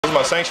This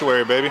is my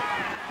sanctuary, baby.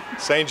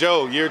 St.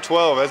 Joe, year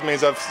 12. That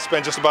means I've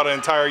spent just about an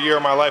entire year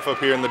of my life up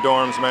here in the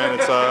dorms, man.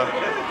 It's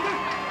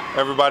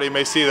everybody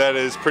may see that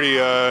as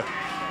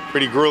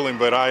pretty grueling,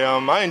 but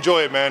I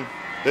enjoy it, man.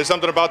 There's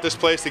something about this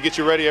place to get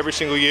you ready every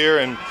single year,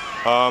 and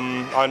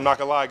I'm not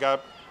gonna lie,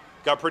 got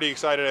pretty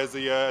excited as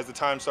the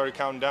time started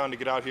counting down to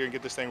get out here and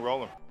get this thing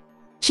rolling.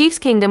 Chiefs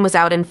Kingdom was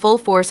out in full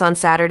force on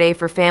Saturday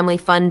for Family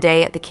Fun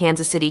Day at the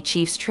Kansas City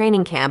Chiefs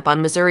training camp on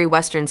Missouri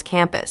Western's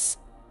campus.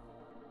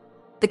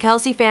 The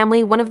Kelce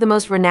family, one of the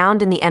most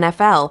renowned in the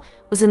NFL,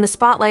 was in the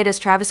spotlight as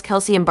Travis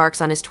Kelce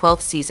embarks on his 12th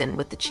season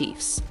with the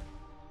Chiefs.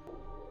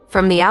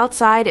 From the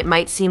outside, it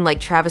might seem like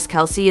Travis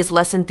Kelce is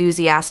less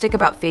enthusiastic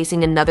about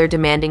facing another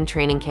demanding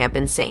training camp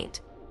in St.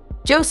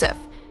 Joseph.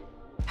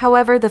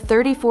 However, the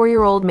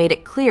 34-year-old made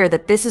it clear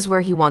that this is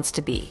where he wants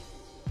to be.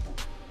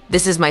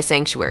 "This is my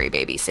sanctuary,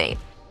 baby, St.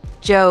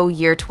 Joe,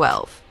 year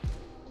 12.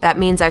 That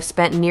means I've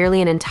spent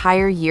nearly an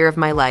entire year of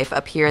my life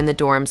up here in the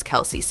dorms,"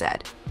 Kelce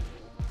said.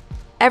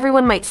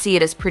 Everyone might see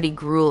it as pretty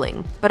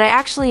grueling, but I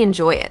actually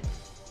enjoy it.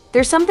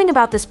 There's something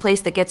about this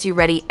place that gets you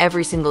ready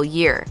every single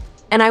year,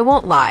 and I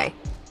won't lie,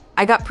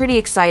 I got pretty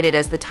excited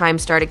as the time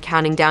started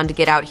counting down to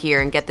get out here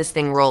and get this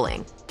thing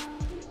rolling.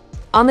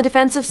 On the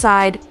defensive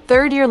side,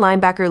 third-year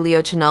linebacker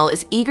Chenal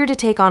is eager to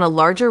take on a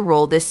larger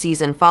role this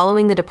season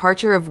following the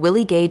departure of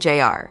Willie Gay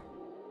Jr.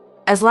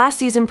 As last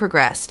season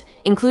progressed,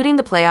 including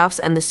the playoffs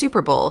and the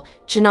Super Bowl,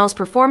 Chenal's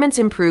performance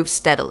improved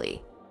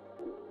steadily.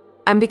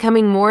 "I'm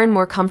becoming more and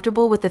more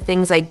comfortable with the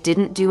things I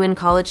didn't do in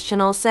college,"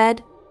 Chenal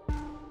said.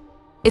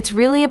 "It's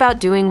really about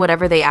doing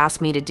whatever they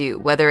ask me to do,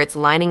 whether it's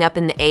lining up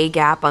in the A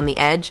gap on the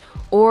edge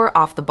or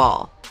off the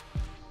ball.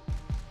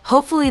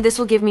 Hopefully this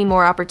will give me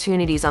more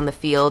opportunities on the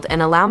field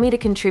and allow me to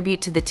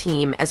contribute to the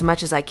team as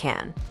much as I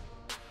can."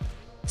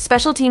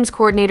 Special teams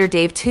coordinator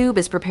Dave Toub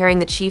is preparing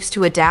the Chiefs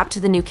to adapt to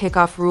the new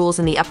kickoff rules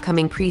in the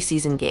upcoming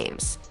preseason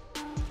games.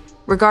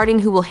 Regarding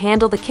who will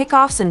handle the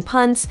kickoffs and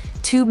punts,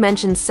 Toub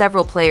mentions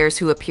several players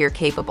who appear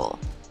capable.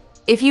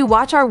 "If you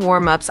watch our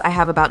warm-ups, I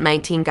have about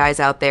 19 guys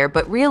out there,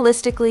 but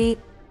realistically,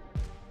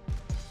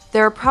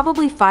 there are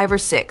probably 5 or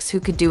 6 who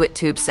could do it,"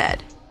 Toub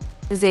said.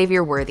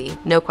 Xavier Worthy,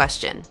 no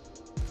question.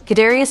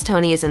 Kadarius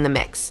Toney is in the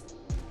mix.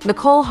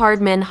 Nicole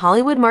Hardman,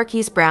 Hollywood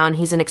Marquise Brown,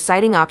 he's an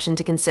exciting option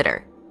to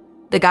consider.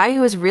 The guy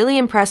who has really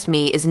impressed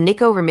me is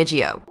Nico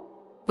Remigio.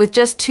 With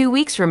just 2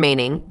 weeks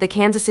remaining, the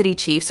Kansas City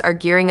Chiefs are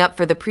gearing up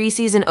for the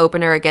preseason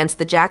opener against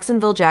the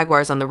Jacksonville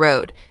Jaguars on the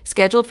road,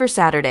 scheduled for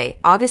Saturday,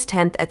 August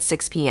 10th at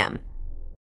 6 p.m.